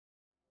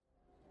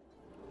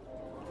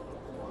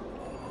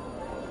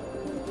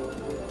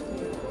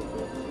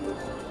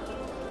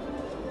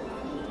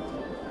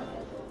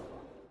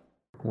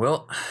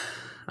Well,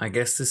 I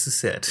guess this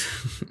is it.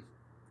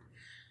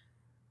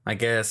 I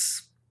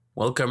guess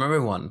welcome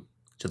everyone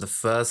to the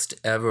first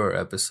ever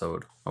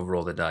episode of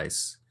Roll the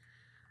Dice.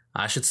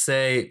 I should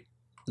say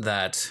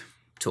that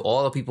to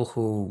all the people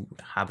who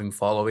have been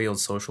following me on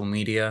social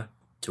media,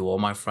 to all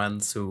my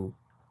friends who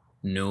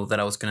knew that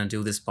I was going to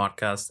do this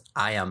podcast,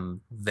 I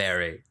am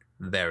very,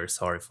 very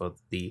sorry for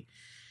the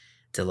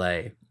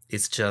delay.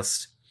 It's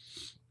just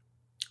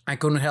I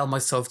couldn't help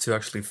myself to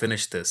actually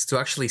finish this.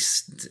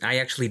 I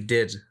actually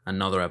did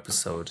another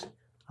episode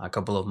a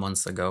couple of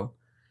months ago,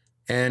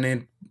 and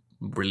it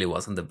really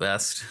wasn't the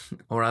best,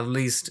 or at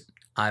least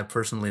I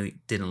personally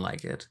didn't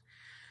like it.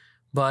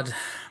 But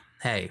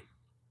hey,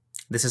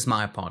 this is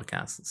my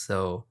podcast,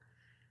 so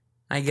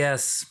I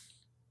guess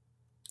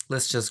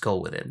let's just go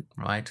with it,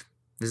 right?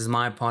 This is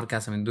my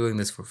podcast. I've been doing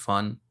this for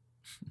fun,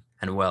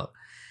 and well,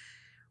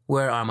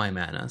 where are my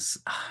manners?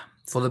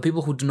 For the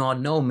people who do not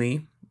know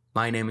me,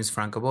 my name is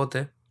Franco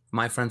Bote.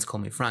 My friends call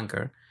me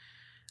Franker.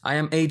 I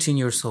am 18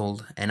 years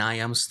old and I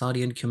am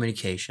studying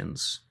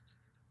communications.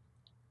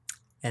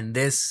 And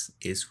this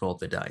is Roll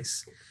the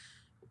Dice.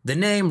 The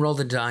name Roll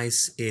the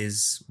Dice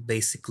is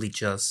basically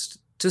just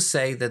to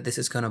say that this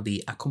is going to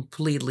be a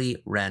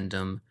completely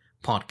random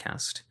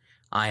podcast.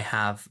 I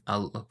have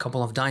a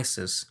couple of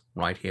dices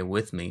right here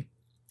with me.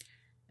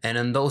 And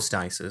in those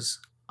dices,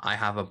 I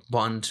have a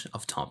bunch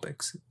of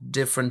topics,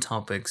 different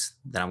topics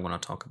that I'm going to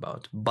talk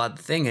about. But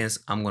the thing is,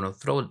 I'm going to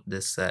throw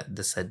this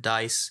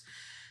dice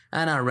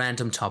and a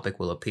random topic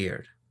will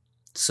appear.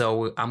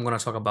 So I'm going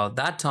to talk about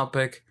that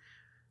topic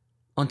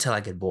until I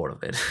get bored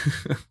of it.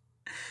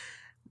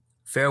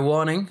 Fair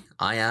warning,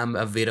 I am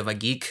a bit of a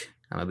geek.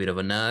 I'm a bit of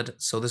a nerd.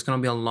 So there's going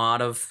to be a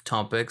lot of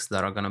topics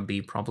that are going to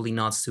be probably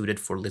not suited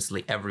for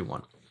literally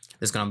everyone.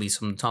 There's going to be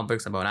some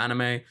topics about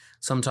anime,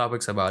 some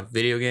topics about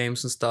video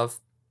games and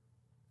stuff.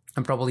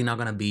 I'm probably not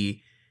going to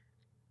be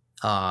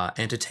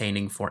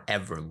entertaining for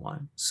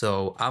everyone.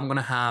 So I'm going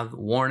to have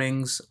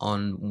warnings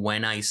on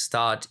when I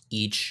start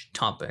each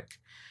topic.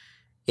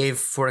 If,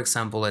 for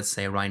example, let's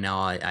say right now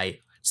I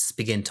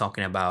begin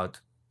talking about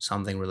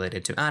something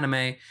related to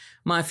anime,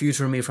 my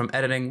future me from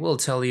editing will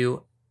tell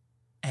you,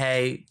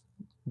 hey,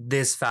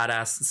 this fat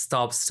ass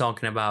stops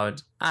talking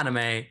about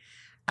anime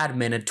at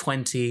minute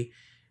 20,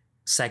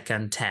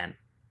 second 10,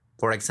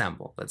 for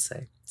example, let's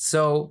say.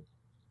 So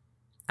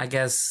I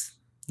guess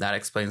that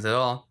explains it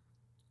all.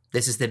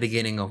 This is the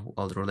beginning of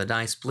Roll the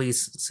Dice.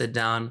 Please sit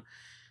down,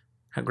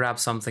 grab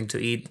something to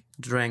eat,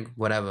 drink,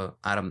 whatever.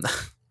 I don't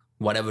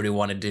whatever you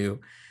want to do.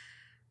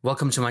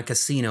 Welcome to my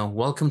casino.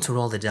 Welcome to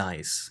Roll the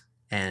Dice.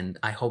 And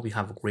I hope you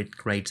have a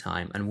great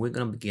time. And we're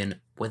going to begin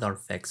with our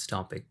next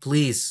topic.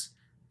 Please,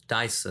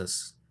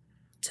 Dices,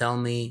 tell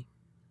me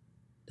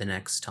the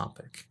next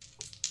topic.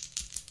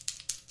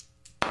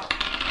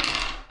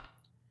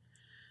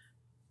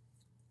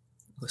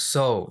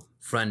 So,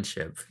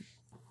 friendship.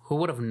 Who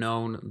would have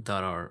known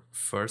that our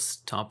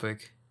first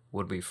topic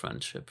would be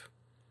friendship?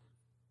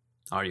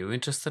 Are you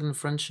interested in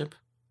friendship?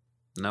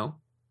 No?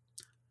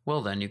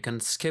 Well then, you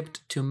can skip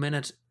to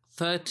minute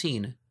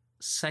 13,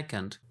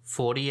 second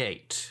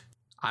 48.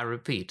 I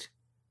repeat,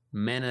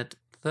 minute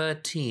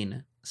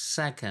 13,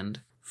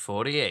 second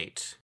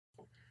 48.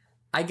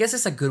 I guess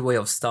it's a good way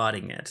of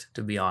starting it,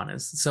 to be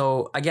honest.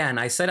 So again,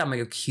 I said I'm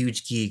a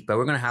huge geek, but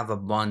we're going to have a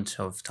bunch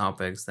of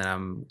topics that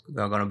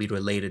are going to be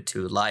related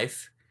to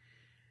life.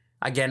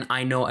 Again,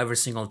 I know every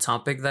single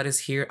topic that is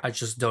here. I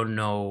just don't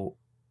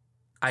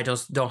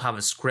have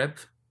a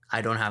script.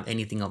 I don't have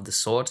anything of the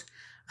sort.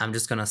 I'm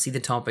just going to see the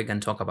topic and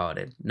talk about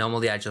it.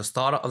 Normally, I just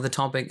thought of the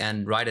topic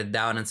and write it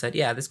down and said,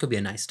 yeah, this could be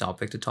a nice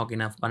topic to talk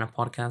on a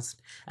podcast.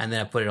 And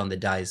then I put it on the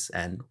dice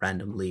and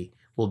randomly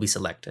will be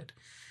selected.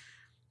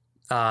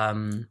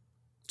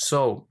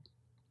 So,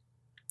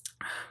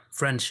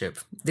 friendship.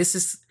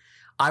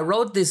 I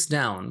wrote this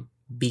down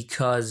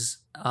because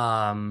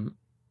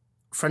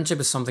friendship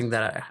is something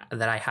that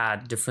I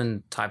had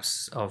different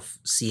types of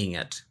seeing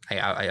it.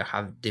 I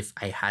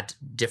had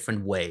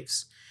different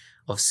ways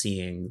of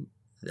seeing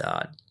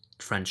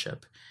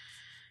friendship.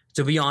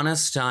 To be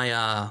honest,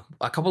 a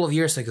couple of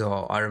years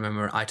ago, I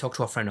remember I talked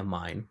to a friend of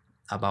mine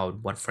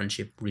about what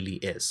friendship really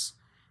is.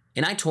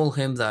 And I told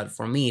him that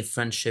for me,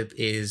 friendship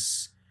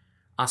is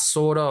a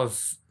sort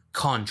of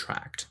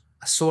contract,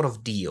 a sort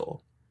of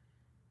deal.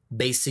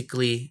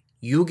 Basically,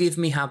 you give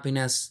me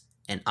happiness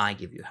and I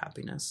give you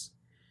happiness.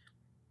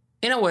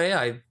 In a way,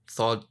 I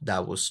thought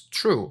that was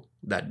true,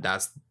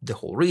 that's the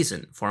whole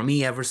reason. For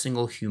me, every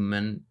single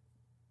human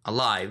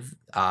alive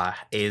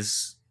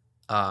is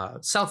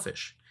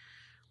selfish.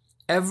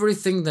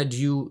 Everything that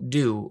you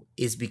do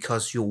is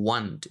because you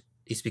want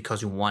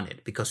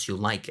it, because you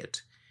like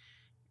it.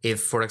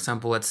 If, for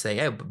example, let's say,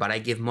 hey, but I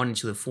give money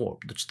to the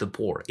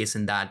poor,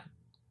 isn't that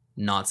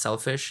not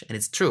selfish? And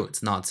it's true,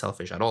 it's not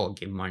selfish at all,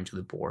 give money to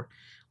the poor.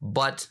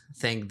 But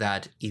think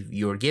that if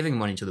you're giving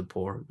money to the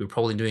poor, you're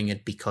probably doing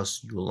it because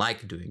you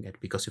like doing it,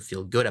 because you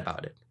feel good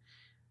about it.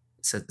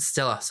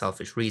 still a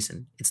selfish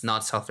reason. It's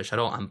not selfish at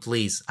all. And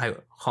please, I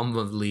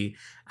humbly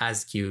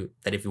ask you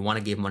that if you want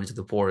to give money to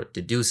the poor,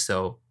 to do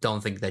so.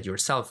 Don't think that you're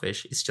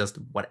selfish. It's just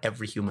what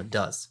every human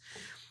does.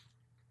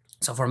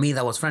 So for me,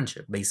 that was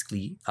friendship.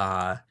 Basically,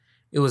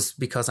 it was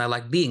because I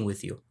like being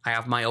with you. I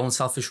have my own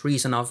selfish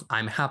reason of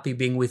I'm happy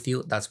being with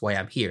you. That's why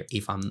I'm here.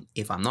 If I'm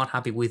not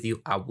happy with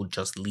you, I would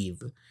just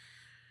leave.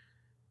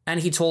 And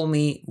he told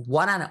me,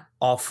 what an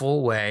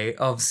awful way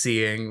of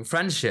seeing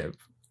friendship.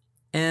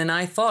 And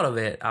I thought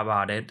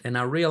about it, and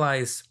I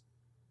realized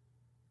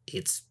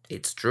it's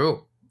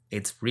true.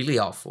 It's really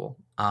awful.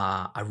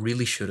 I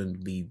really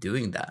shouldn't be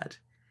doing that.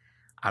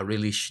 I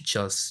really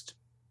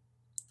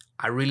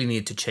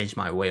need to change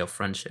my way of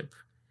friendship.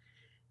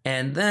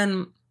 And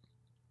then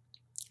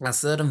a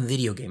certain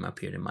video game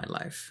appeared in my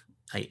life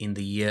in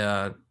the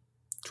year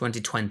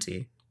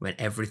 2020, when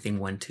everything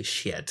went to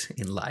shit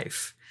in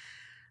life.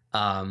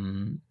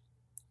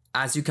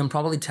 As you can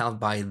probably tell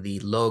by the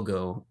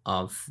logo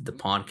of the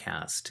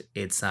podcast,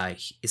 it's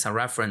a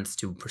reference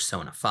to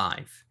Persona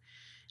 5.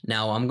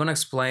 Now, I'm going to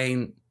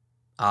explain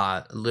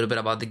a little bit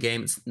about the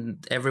game.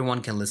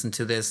 Everyone can listen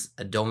to this.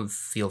 Don't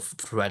feel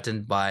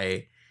threatened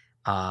by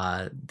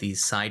the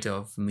sight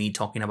of me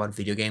talking about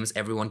video games.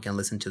 Everyone can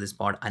listen to this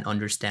part and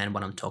understand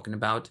what I'm talking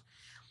about.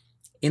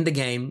 In the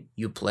game,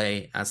 you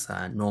play as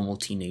a normal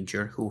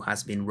teenager who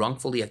has been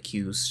wrongfully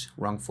accused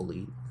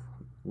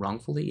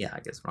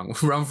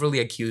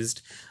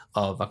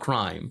of a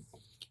crime,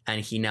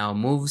 and he now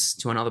moves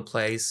to another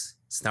place,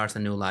 starts a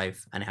new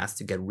life, and has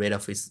to get rid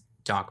of his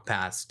dark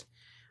past,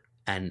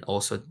 and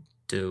also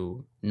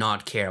to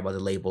not care about the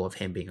label of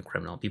him being a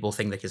criminal. People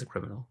think that he's a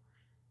criminal,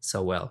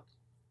 so well,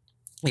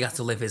 he has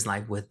to live his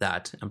life with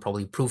that and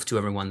probably prove to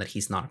everyone that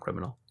he's not a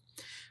criminal.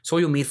 So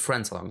you meet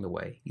friends along the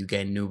way. You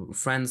gain new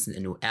friends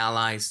and new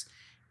allies.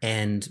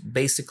 And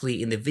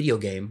basically in the video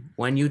game,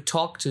 when you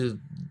talk to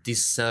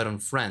these certain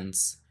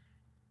friends,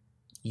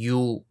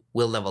 you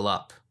will level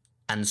up,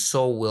 and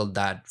so will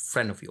that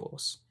friend of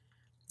yours.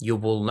 You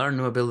will learn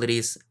new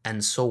abilities,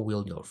 and so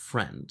will your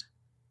friend.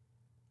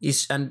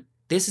 And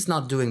this is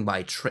not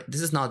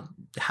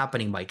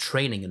happening by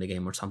training in the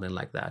game or something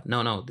like that.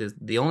 No.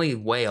 The only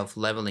way of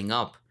leveling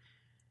up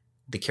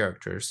the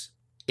characters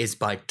is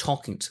by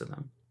talking to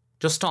them.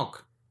 Just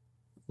talk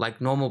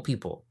like normal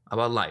people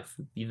about life.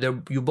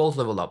 You both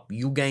level up.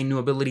 You gain new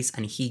abilities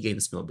and he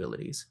gains new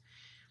abilities.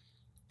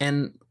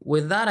 And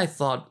with that, I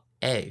thought,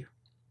 hey,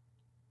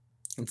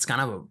 it's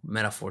kind of a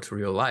metaphor to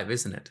real life,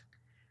 isn't it?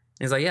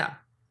 And it's like, yeah,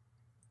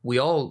 we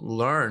all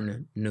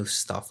learn new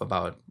stuff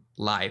about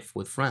life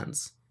with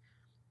friends.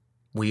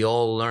 We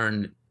all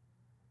learn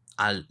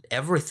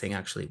everything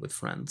actually with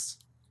friends.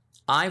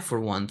 I, for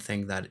one,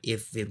 think that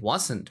if it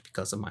wasn't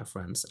because of my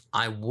friends,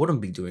 I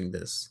wouldn't be doing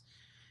this.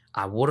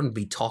 I wouldn't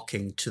be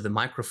talking to the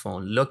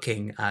microphone,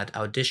 looking at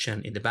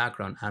Audition in the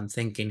background. I'm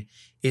thinking,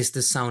 is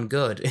this sound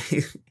good?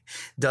 Is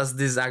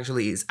this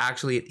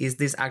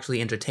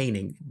actually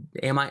entertaining?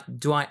 Am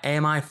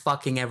I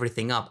fucking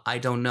everything up? I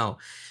don't know.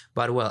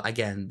 But well,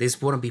 again,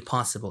 this wouldn't be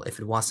possible if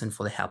it wasn't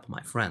for the help of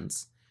my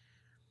friends.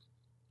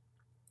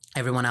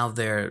 Everyone out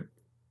there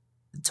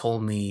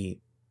told me,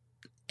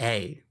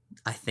 hey,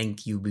 I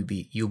think you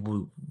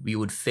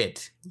would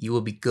fit. You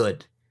will be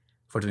good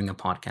for doing a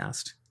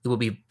podcast. It will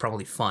be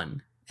probably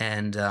fun.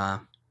 And,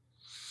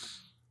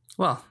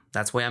 well,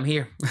 that's why I'm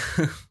here.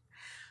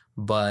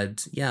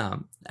 But, yeah,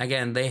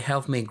 again, they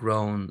helped me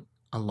grow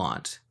a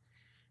lot.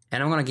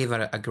 And I'm going to give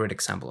a great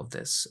example of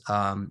this.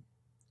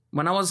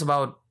 When I was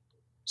about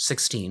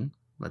 16,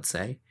 let's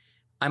say,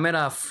 I met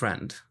a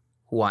friend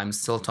who I'm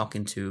still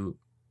talking to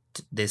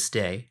this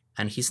day.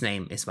 And his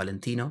name is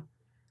Valentino.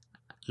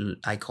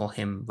 I call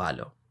him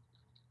Valo.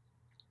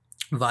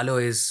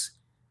 Valo is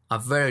a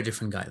very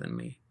different guy than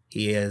me.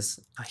 He is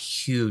a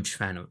huge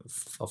fan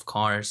of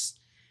cars,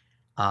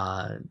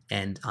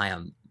 and I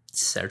am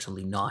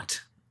certainly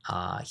not.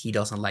 He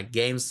doesn't like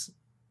games.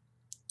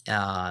 He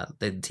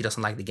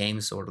doesn't like the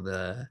games or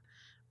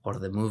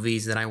the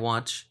movies that I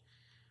watch.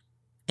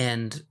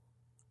 And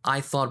I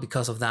thought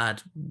because of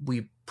that,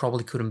 we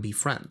probably couldn't be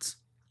friends.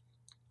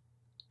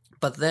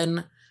 But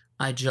then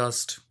I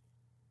just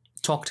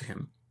talked to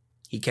him.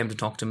 He came to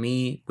talk to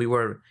me. We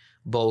were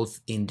both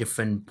in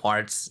different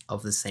parts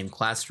of the same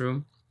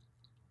classroom.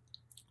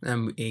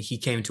 And he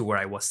came to where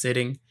I was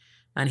sitting,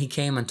 and he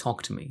came and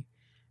talked to me.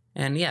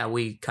 And yeah,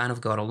 we kind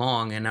of got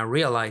along, and I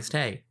realized,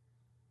 hey,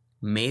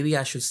 maybe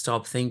I should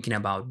stop thinking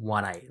about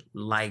what I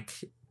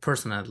like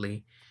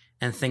personally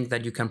and think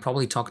that you can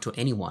probably talk to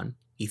anyone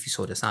if you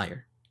so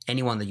desire.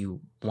 Anyone that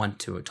you want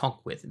to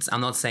talk with. I'm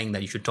not saying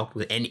that you should talk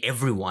with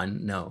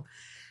everyone, no.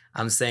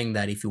 I'm saying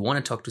that if you want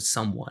to talk to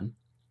someone,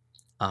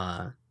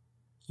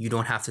 you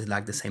don't have to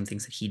like the same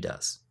things that he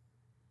does.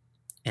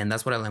 And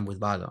that's what I learned with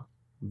Valo.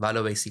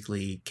 Valo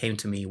basically came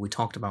to me, we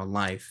talked about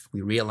life,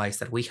 we realized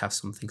that we have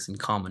some things in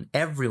common.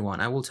 Everyone,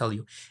 I will tell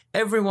you,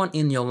 everyone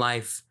in your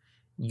life,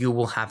 you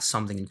will have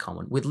something in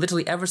common. With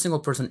literally every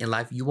single person in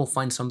life, you will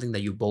find something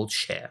that you both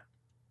share.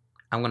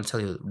 I'm going to tell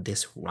you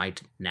this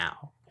right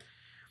now.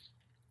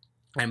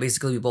 And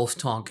basically we both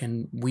talk,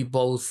 and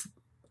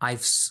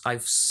I've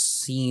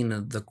seen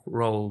the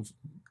growth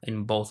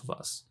in both of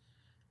us.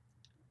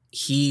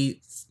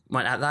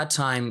 At that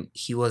time,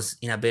 he was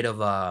in a bit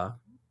of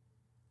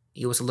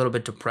he was a little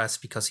bit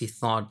depressed because he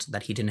thought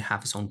that he didn't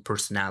have his own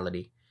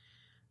personality,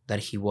 that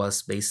he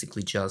was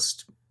basically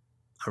just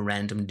a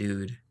random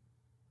dude,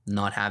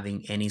 not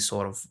having any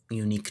sort of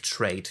unique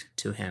trait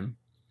to him.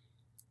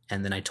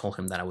 And then I told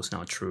him that I was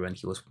not true, and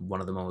he was one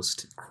of the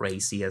most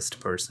craziest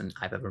person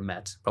I've ever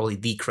met. Probably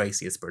the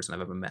craziest person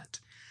I've ever met.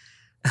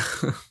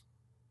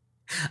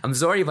 I'm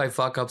sorry if I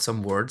fuck up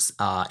some words.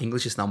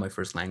 English is not my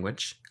first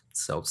language,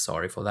 so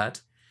sorry for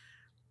that.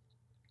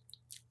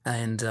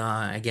 And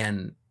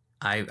again,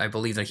 I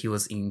believe that he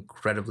was an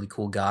incredibly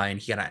cool guy, and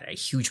he had a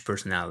huge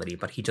personality,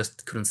 but he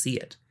just couldn't see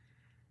it.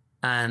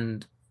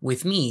 And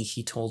with me,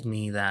 he told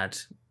me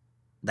that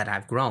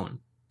I've grown,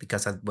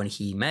 because when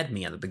he met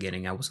me at the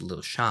beginning, I was a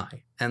little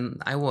shy,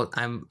 and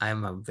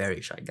I'm a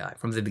very shy guy.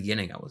 From the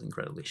beginning, I was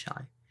incredibly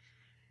shy.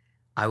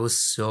 I was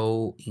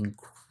so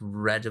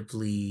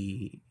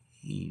incredibly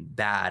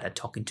bad at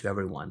talking to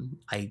everyone.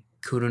 I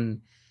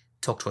couldn't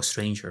talk to a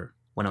stranger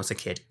when I was a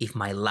kid if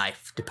my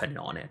life depended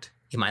on it.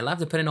 If my life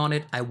depended on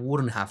it, I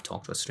wouldn't have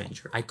talked to a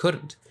stranger. I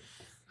couldn't.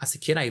 As a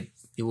kid,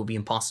 it would be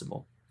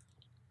impossible.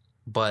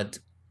 But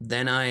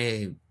then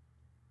I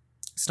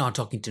started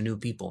talking to new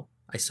people.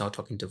 I started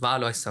talking to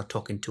Valo, I started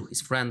talking to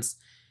his friends,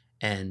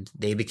 and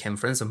they became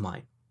friends of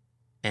mine.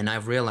 And I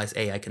realized,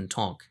 hey, I can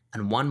talk.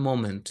 And one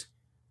moment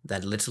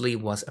that literally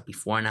was a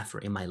before and after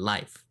in my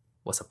life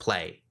was a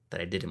play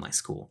that I did in my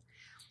school.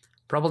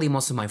 Probably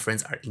most of my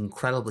friends are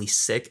incredibly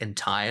sick and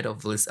tired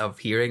of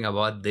hearing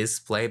about this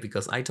play,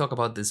 because I talk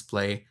about this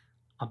play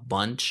a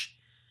bunch.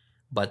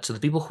 But to the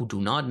people who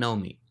do not know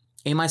me,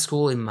 in my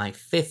school, in my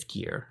 5th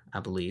year,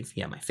 I believe,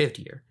 my 5th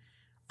year,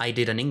 I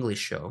did an English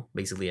show,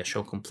 basically a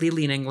show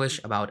completely in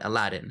English about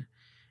Aladdin,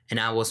 and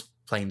I was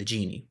playing the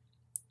genie.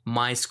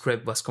 My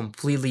script was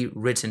completely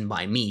written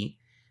by me,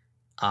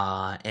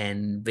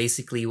 and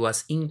basically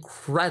was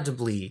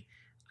incredibly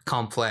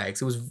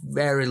complex. It was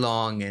very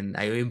long, and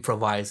I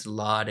improvised a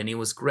lot, and it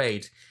was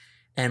great.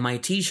 And my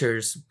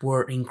teachers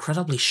were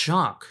incredibly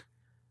shocked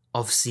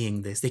of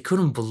seeing this. They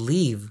couldn't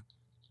believe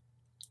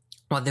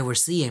what they were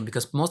seeing,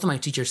 because most of my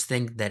teachers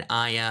think that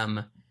I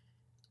am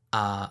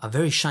a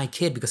very shy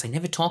kid because I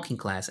never talk in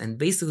class, and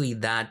basically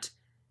that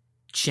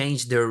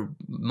changed their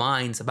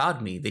minds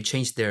about me. They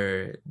changed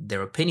their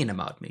opinion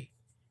about me.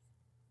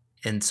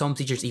 And some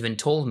teachers even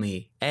told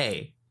me,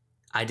 hey,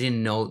 I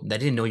didn't know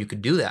you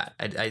could do that.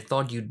 I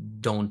thought you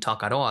don't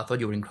talk at all. I thought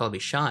you were incredibly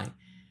shy.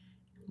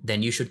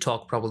 Then you should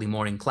talk probably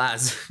more in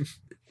class.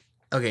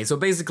 Okay, so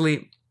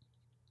basically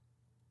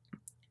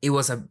it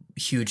was a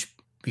huge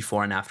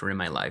before and after in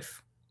my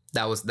life.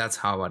 That's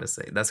how I want to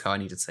say it. That's how I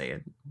need to say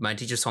it. My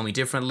teachers told me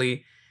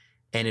differently,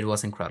 and it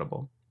was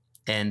incredible.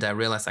 And I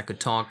realized I could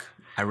talk.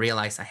 I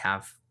realized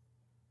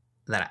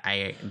that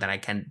I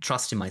can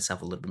trust in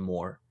myself a little bit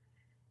more.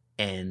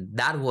 And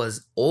that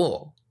was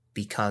all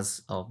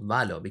because of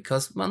Valo.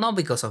 Not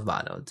because of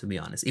Valo, to be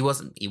honest. It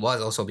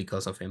was also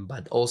because of him,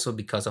 but also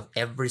because of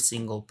every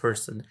single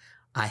person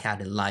I had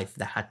in life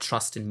that had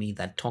trust in me,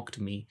 that talked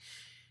to me.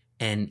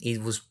 And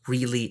it was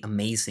really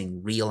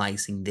amazing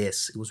realizing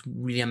this. It was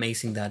really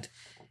amazing that,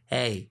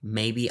 hey,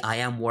 maybe I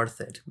am worth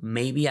it.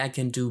 Maybe I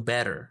can do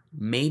better.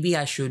 Maybe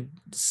I should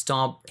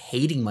stop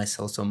hating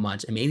myself so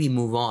much and maybe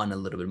move on a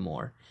little bit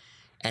more.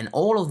 And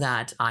all of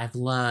that I've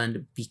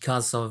learned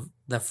because of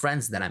the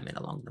friends that I met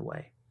along the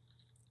way.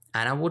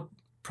 And I would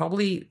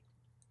probably,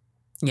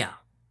 you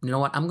know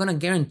what? I'm going to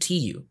guarantee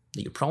you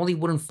that you probably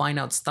wouldn't find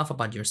out stuff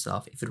about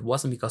yourself if it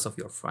wasn't because of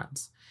your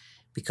friends.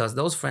 Because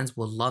those friends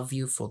will love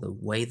you for the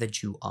way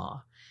that you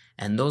are.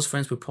 And those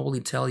friends will probably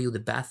tell you the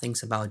bad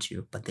things about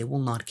you, but they will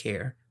not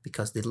care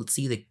because they'll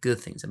see the good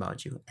things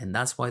about you. And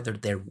that's why they're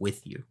there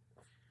with you.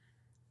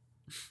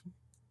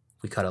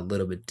 We got a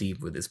little bit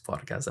deep with this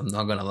podcast, I'm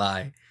not going to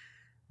lie.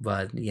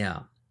 But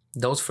yeah,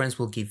 those friends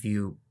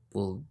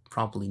will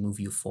probably move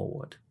you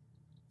forward.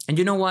 And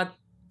you know what?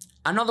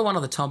 Another one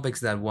of the topics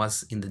that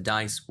was in the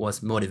dice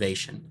was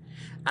motivation.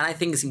 And I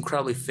think it's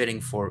incredibly fitting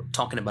for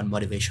talking about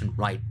motivation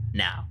right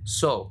now.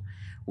 So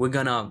we're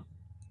gonna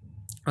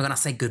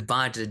say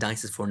goodbye to the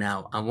dices for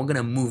now, and we're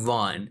gonna move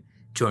on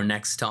to our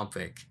next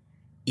topic.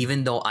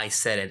 Even though I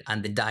said it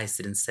and the dice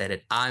didn't say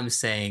it, I'm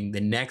saying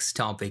the next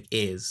topic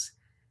is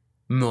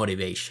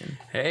motivation.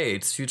 Hey,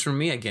 it's Future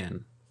Me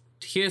again.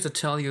 Here to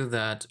tell you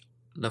that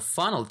the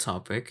final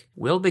topic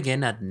will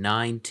begin at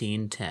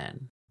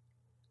 19:10.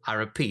 I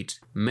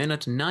repeat,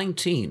 minute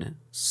 19,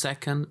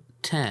 second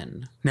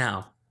 10.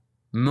 Now,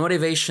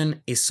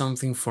 motivation is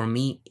something for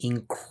me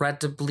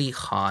incredibly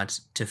hard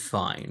to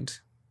find.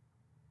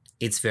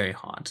 It's very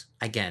hard.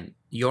 Again,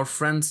 your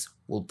friends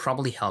will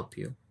probably help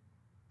you.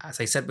 As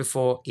I said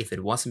before, if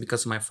it wasn't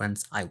because of my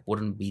friends, I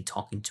wouldn't be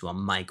talking to a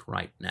mic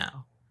right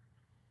now.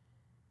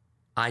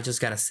 I just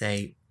gotta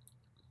say,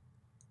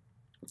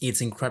 it's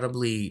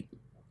incredibly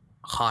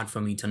hard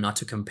for me not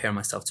to compare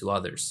myself to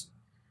others.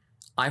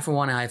 For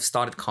one, I've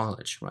started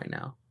college right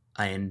now.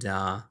 And there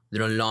are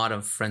a lot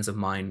of friends of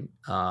mine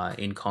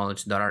in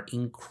college that are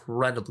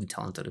incredibly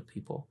talented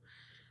people.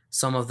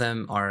 Some of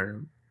them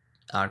are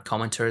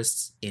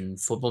commenters in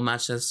football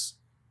matches.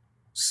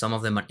 Some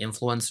of them are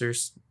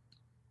influencers.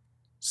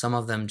 Some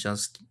of them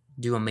just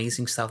do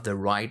amazing stuff. They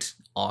write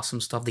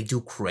awesome stuff. They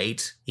do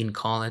great in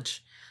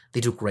college. They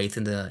do great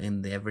in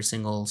the every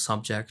single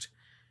subject.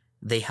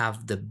 They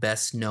have the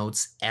best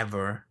notes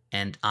ever,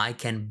 and I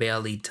can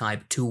barely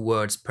type 2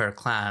 words per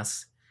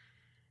class,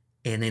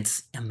 and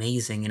it's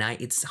amazing.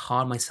 And it's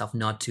hard myself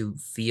not to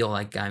feel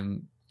like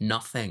I'm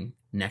nothing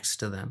next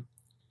to them.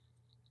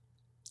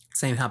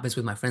 Same happens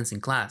with my friends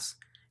in class.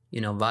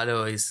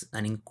 Vado is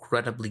an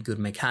incredibly good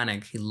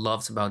mechanic. He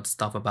loves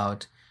stuff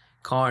about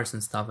cars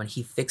and stuff, and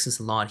he fixes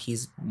a lot. He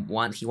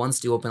wants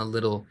to open a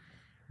little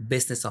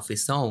business of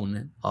his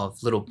own,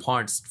 of little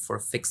parts for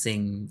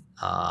fixing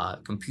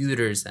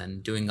computers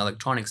and doing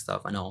electronic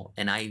stuff and all.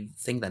 And I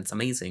think that's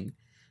amazing.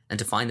 And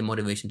to find the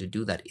motivation to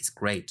do that is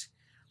great.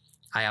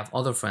 I have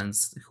other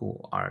friends who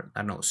are, I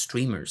don't know,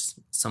 streamers.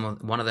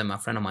 One of them, a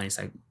friend of mine, is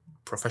a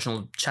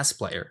professional chess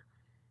player.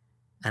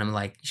 And I'm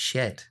like,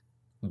 shit,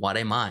 what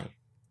am I?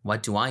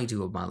 What do I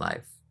do with my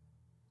life?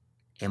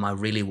 Am I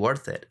really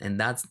worth it? And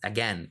that's,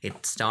 again,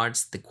 it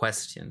starts the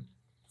question.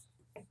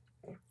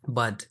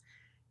 But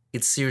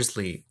it's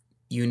seriously,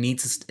 I need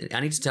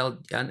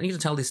to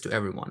tell this to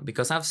everyone,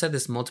 because I've said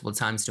this multiple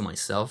times to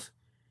myself,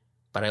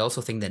 but I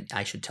also think that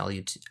I should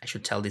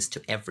tell this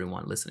to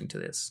everyone listening to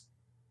this.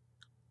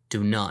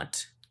 Do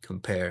not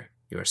compare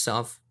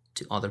yourself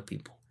to other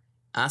people.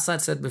 As I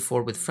said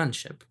before with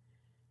friendship,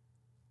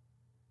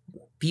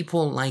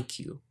 people like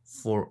you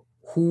for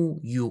who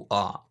you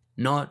are,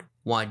 not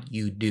what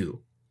you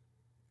do.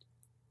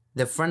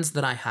 The friends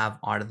that I have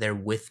are there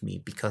with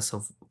me because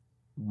of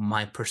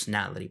my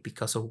personality,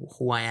 because of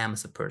who I am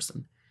as a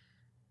person.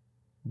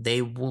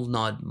 They will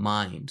not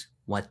mind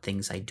what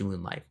things I do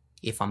in life,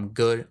 if I'm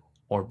good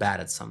or bad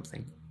at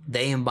something.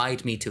 They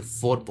invite me to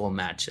football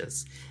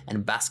matches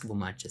and basketball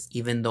matches,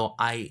 even though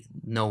I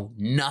know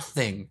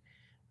nothing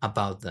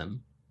about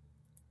them.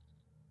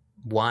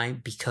 Why?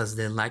 Because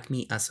they like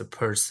me as a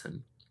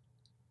person.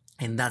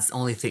 And that's the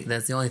only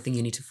thing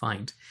you need to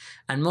find.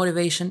 And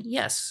motivation,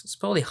 yes, it's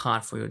probably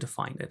hard for you to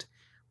find it.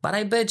 But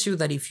I bet you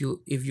that if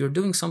you're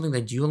doing something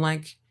that you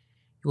like,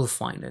 you will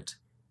find it.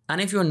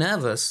 And if you're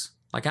nervous,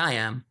 like I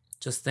am,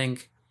 just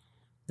think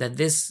that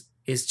this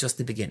is just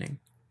the beginning.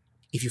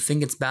 If you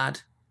think it's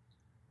bad,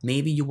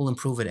 maybe you will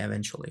improve it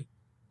eventually.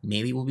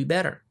 Maybe it will be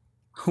better.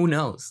 Who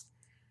knows?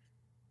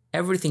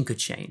 Everything could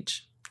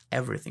change.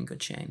 Everything could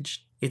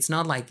change. It's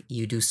not like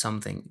you do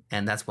something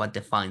and that's what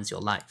defines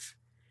your life.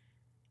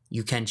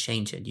 You can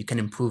change it. You can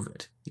improve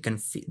it. You can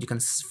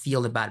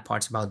feel the bad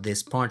parts about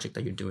this project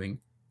that you're doing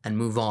and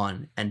move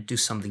on and do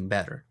something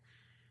better.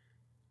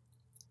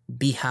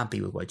 Be happy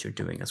with what you're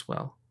doing as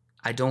well.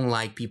 I don't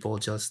like people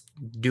just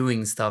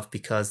doing stuff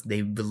because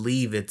they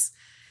believe it's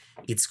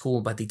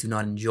cool, but they do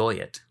not enjoy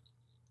it.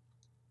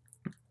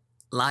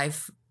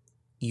 Life,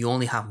 you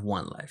only have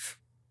one life.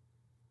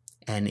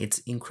 And it's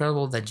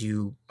incredible that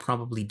you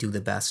probably do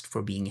the best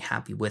for being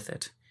happy with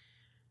it.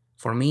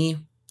 For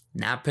me,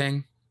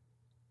 napping,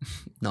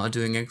 not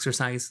doing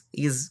exercise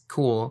is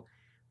cool.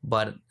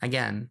 But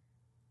again,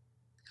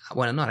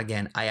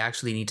 I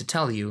actually need to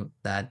tell you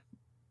that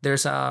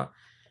there's a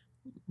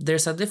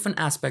different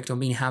aspect of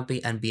being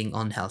happy and being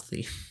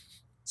unhealthy.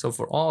 So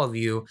for all of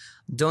you,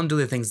 don't do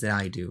the things that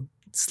I do.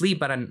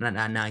 Sleep at a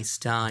nice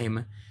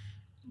time.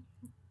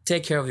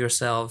 Take care of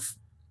yourself.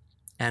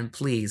 And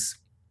please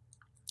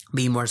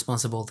be more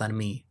responsible than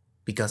me,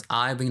 because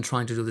I've been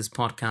trying to do this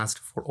podcast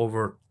for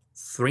over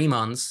 3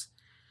 months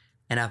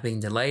and I've been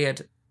delaying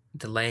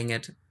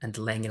it a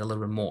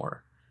little bit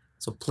more.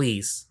 So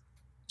please,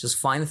 just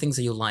find the things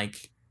that you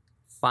like.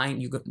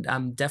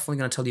 I'm definitely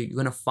going to tell you, you're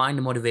going to find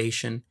the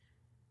motivation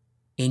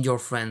in your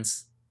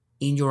friends,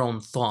 in your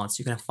own thoughts.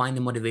 You're going to find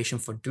the motivation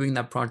for doing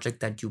that project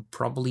that you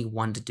probably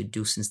wanted to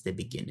do since the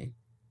beginning.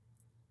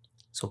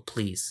 So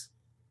please,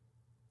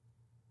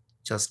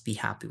 just be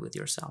happy with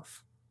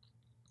yourself.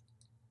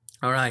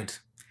 All right.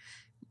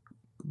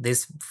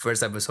 This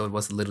first episode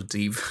was a little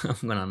deep.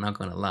 I'm not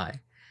gonna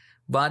lie,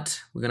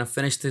 but we're gonna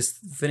finish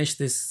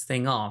this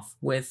thing off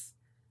with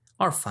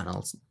our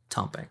final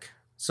topic.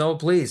 So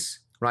please,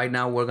 right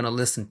now we're gonna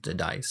listen to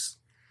Dice.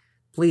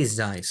 Please,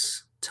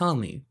 Dice, tell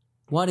me,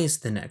 what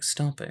is the next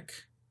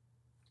topic?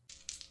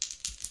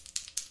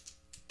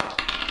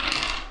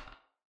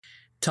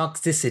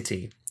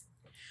 Toxicity.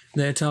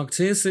 The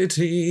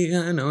toxicity,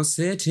 I know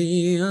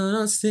city, I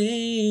know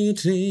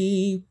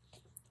city.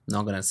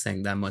 Not gonna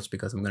sing that much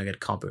because I'm gonna get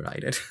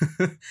copyrighted.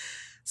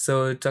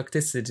 So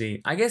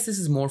toxicity, I guess this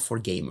is more for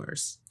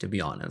gamers, to be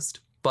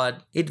honest,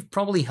 but it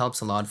probably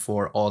helps a lot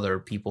for other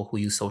people who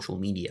use social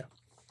media.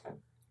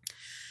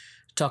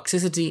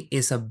 Toxicity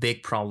is a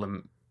big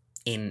problem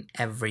in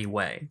every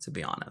way, to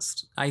be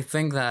honest. I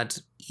think that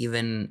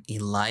even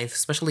in life,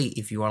 especially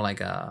if you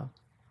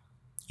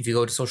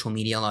go to social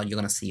media a lot, you're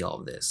gonna see all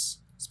of this.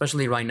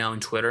 Especially right now in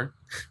Twitter.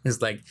 It's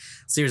like,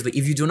 seriously,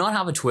 if you do not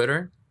have a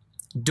Twitter,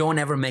 don't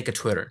ever make a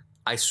Twitter.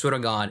 I swear to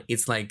God,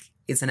 it's like,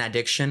 it's an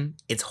addiction.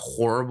 It's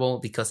horrible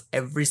because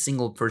every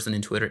single person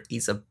in Twitter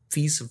is a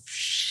piece of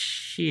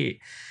shit.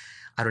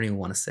 I don't even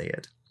want to say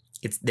it.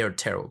 They're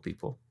terrible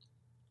people.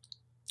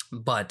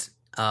 But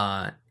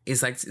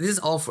it's like, this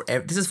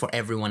is for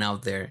everyone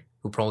out there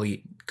who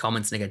probably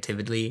comments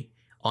negatively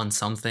on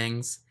some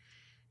things.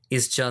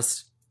 It's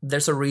just,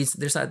 there's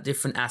a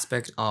different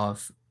aspect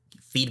of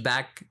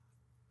feedback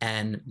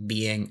and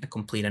being a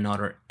complete and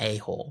utter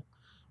a-hole.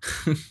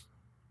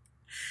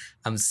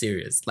 I'm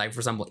serious. Like, for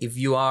example, if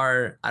you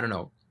are, I don't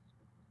know,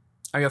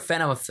 are you a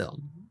fan of a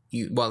film?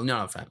 You're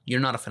not a fan. You're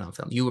not a fan of a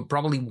film. You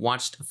probably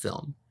watched a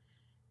film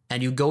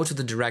and you go to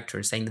the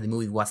director saying that the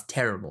movie was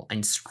terrible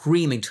and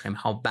screaming to him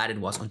how bad it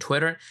was on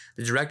Twitter.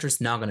 The director's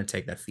not going to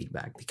take that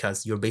feedback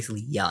because you're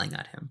basically yelling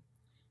at him.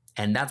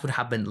 And that's what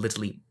happened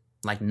literally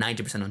like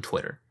 90% on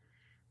Twitter.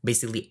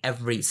 Basically,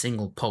 every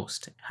single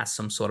post has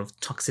some sort of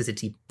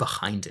toxicity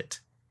behind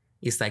it.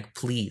 It's like,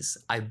 please,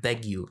 I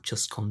beg you,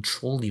 just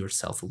control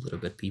yourself a little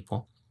bit,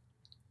 people.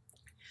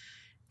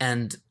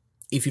 And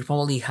if you're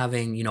probably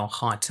having, a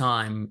hard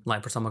time,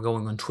 like for someone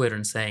going on Twitter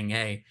and saying,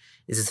 hey,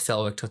 this is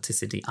fellow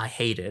toxicity, I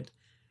hate it.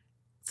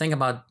 Think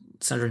about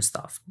certain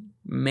stuff.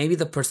 Maybe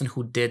the person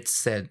who did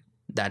said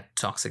that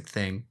toxic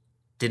thing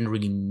didn't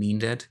really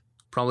mean it.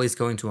 Probably is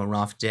going through a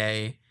rough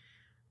day.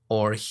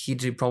 Or he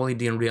probably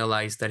didn't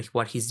realize that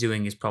what he's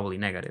doing is probably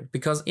negative.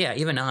 Because, yeah,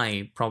 even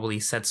I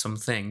probably said some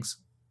things.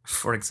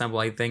 For example,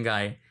 I think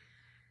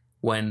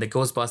when the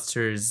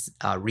Ghostbusters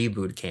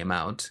reboot came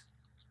out,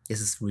 this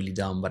is really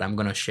dumb, but I'm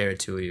going to share it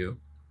to you.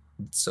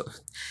 So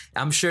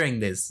I'm sharing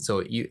this.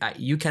 So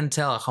you can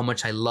tell how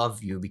much I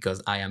love you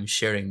because I am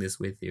sharing this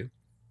with you.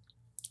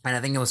 And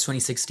I think it was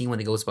 2016 when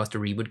the Ghostbuster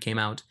reboot came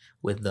out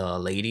with the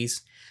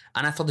ladies.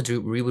 And I thought the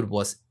reboot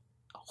was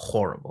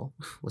horrible.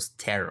 It was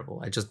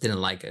terrible. I just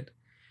didn't like it.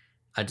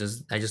 I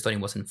just thought it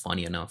wasn't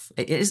funny enough.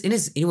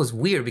 It was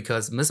weird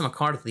because Melissa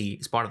McCarthy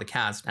is part of the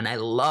cast, and I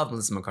love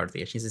Melissa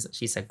McCarthy.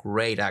 She's a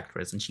great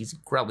actress, and she's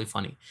incredibly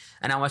funny.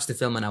 And I watched the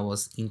film, and I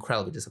was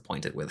incredibly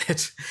disappointed with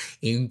it.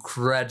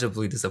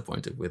 Incredibly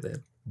disappointed with it.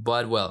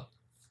 But, well,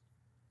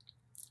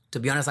 to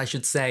be honest, I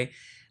should say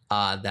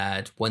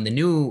that when the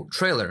new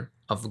trailer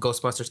of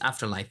Ghostbusters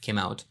Afterlife came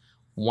out,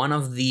 one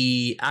of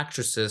the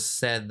actresses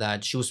said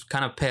that she was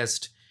kind of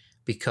pissed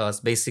because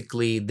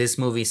basically this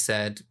movie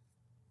said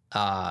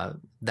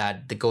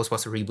that the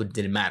Ghostbuster reboot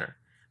didn't matter.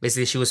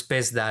 Basically, she was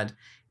pissed that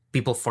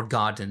people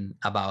forgotten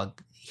about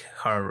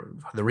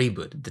the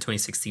reboot, the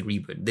 2016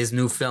 reboot. This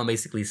new film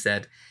basically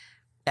said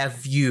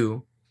F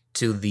you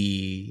to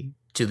the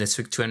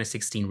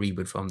 2016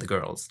 reboot from the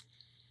girls.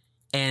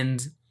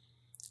 And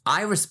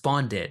I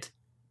responded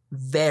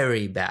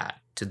very bad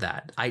to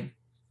that. I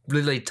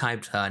literally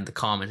typed in the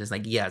comments, it's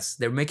like, yes,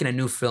 they're making a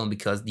new film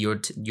because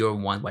your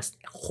one was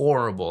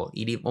horrible.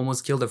 It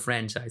almost killed the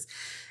franchise.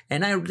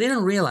 And I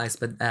didn't realize,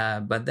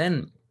 but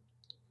then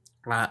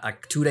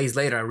like 2 days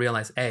later, I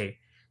realized, hey,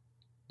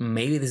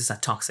 maybe this is a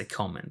toxic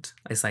comment.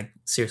 It's like,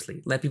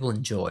 seriously, let people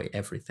enjoy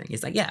everything.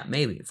 It's like, yeah,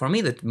 maybe. For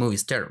me, the movie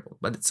is terrible,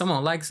 but if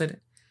someone likes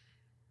it.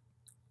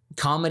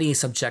 Comedy is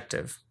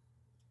subjective.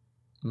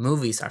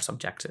 Movies are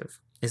subjective.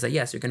 It's like,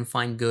 yes, you can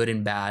find good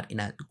and bad in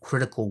a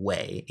critical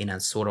way, in a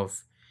sort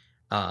of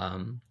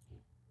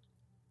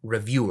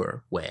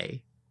reviewer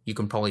way. You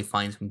can probably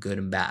find some good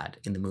and bad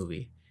in the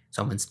movie.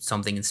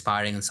 Something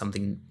inspiring and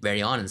something very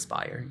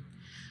uninspiring.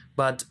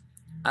 But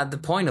at the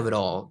point of it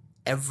all,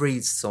 every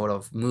sort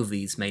of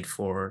movie is made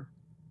for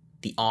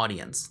the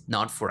audience,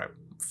 not for a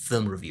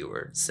film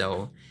reviewer.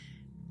 So,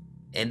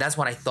 and that's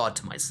what I thought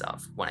to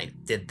myself when I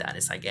did that.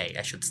 It's like, hey,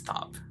 I should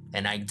stop.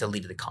 And I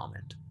deleted the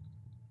comment.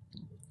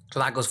 So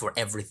that goes for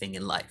everything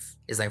in life.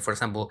 It's like, for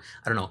example,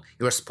 I don't know,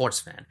 you're a sports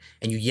fan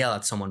and you yell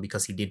at someone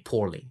because he did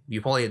poorly. You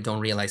probably don't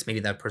realize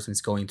maybe that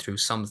person's going through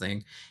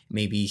something.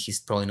 Maybe he's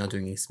probably not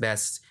doing his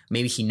best.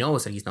 Maybe he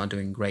knows that he's not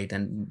doing great,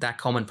 and that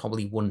comment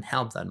probably wouldn't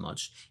help that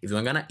much. If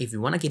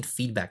you want to get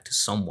feedback to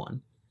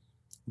someone,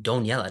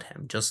 don't yell at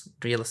him. Just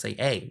really say,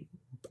 hey,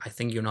 I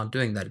think you're not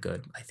doing that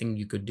good. I think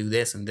you could do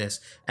this and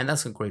this. And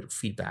that's a great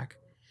feedback.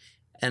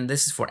 And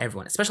this is for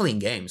everyone, especially in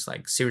games.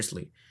 Like,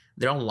 seriously.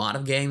 There are a lot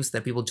of games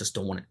that people just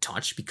don't want to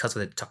touch because of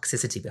the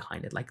toxicity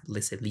behind it. Like,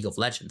 let's say League of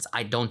Legends.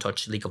 I don't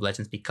touch League of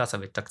Legends because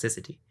of its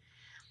toxicity.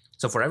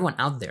 So for everyone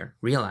out there,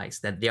 realize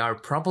that there are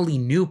probably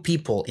new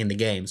people in the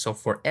game. So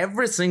for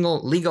every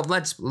single League of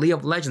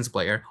Legends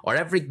player or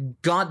every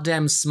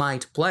goddamn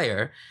Smite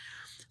player,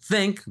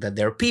 think that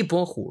there are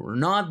people who are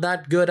not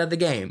that good at the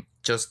game.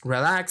 Just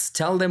relax,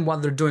 tell them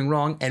what they're doing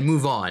wrong, and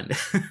move on.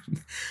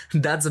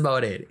 That's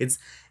about it. It's,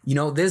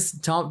 this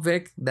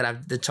topic,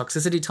 the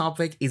toxicity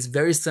topic, is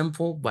very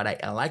simple, but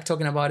I like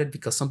talking about it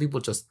because some people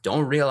just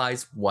don't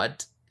realize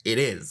what it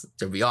is,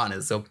 to be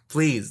honest. So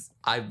please,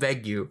 I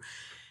beg you,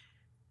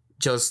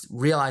 just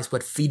realize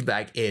what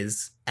feedback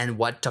is and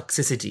what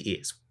toxicity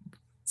is.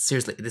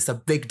 Seriously, there's a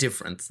big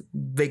difference.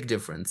 Big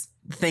difference.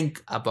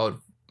 Think about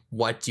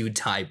what you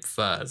type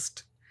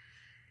first.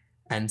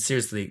 And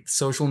seriously,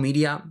 social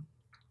media,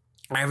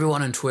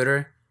 everyone on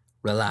Twitter,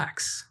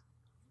 relax.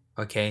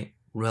 Okay?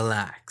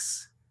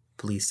 Relax.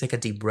 please take a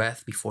deep breath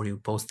before you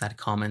post that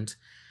comment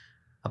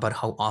about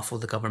how awful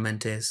the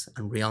government is,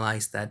 and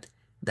realize that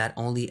that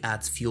only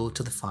adds fuel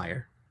to the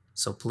fire.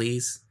 So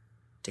please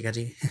take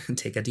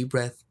a deep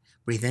breath,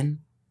 breathe in,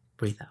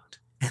 breathe out.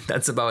 And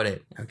that's about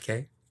it,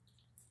 okay?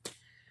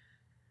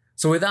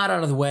 So with that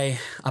out of the way,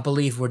 I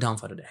believe we're done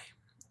for today.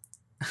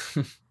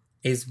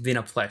 It's been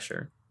a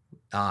pleasure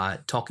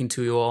talking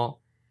to you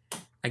all.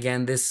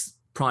 Again, this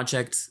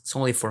project is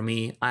only for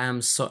me.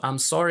 I'm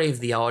sorry if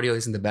the audio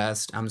isn't the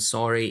best. I'm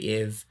sorry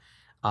if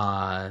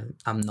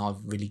I'm not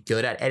really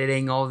good at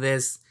editing all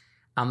this.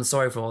 I'm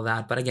sorry for all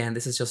that. But again,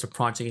 this is just a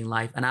project in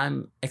life, and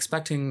I'm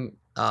expecting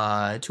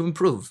to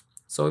improve.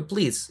 So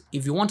please,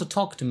 if you want to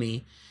talk to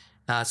me,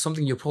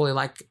 something you probably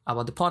like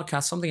about the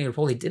podcast, something you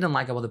probably didn't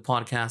like about the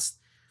podcast,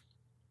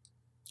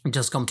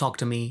 just come talk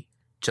to me.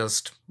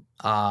 Just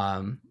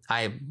I'm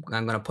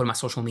gonna put my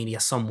social media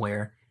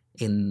somewhere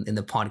in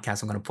the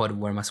podcast. I'm gonna put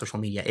where my social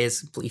media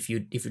is. If you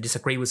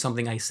disagree with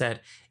something I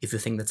said, if you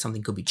think that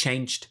something could be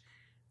changed,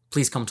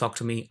 please come talk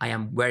to me. I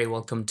am very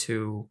welcome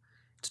to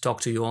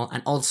talk to you all.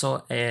 And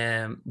also,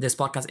 this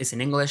podcast is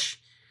in English,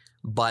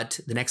 but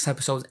the next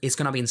episode is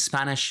gonna be in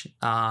Spanish.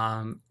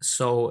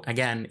 So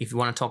again, if you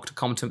want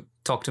to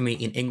talk to me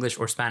in English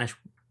or Spanish,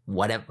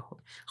 whatever,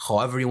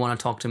 however you want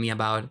to talk to me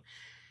about.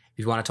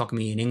 If you want to talk to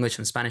me in English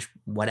and Spanish,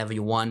 whatever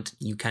you want,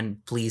 you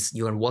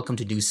are welcome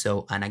to do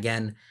so. And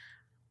again,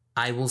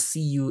 I will see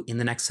you in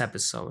the next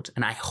episode.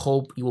 And I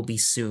hope it will be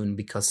soon,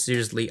 because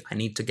seriously, I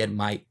need to get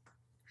my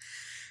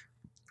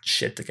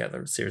shit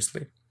together.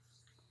 Seriously.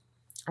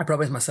 I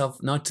promised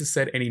myself not to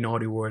say any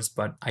naughty words,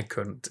 but I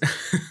couldn't.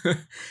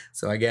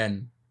 So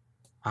again,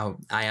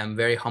 I am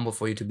very humble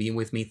for you to be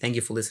with me. Thank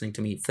you for listening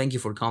to me. Thank you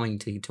for coming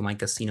to my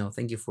casino.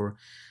 Thank you for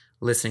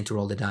listening to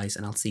Roll the Dice,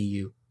 and I'll see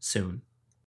you soon.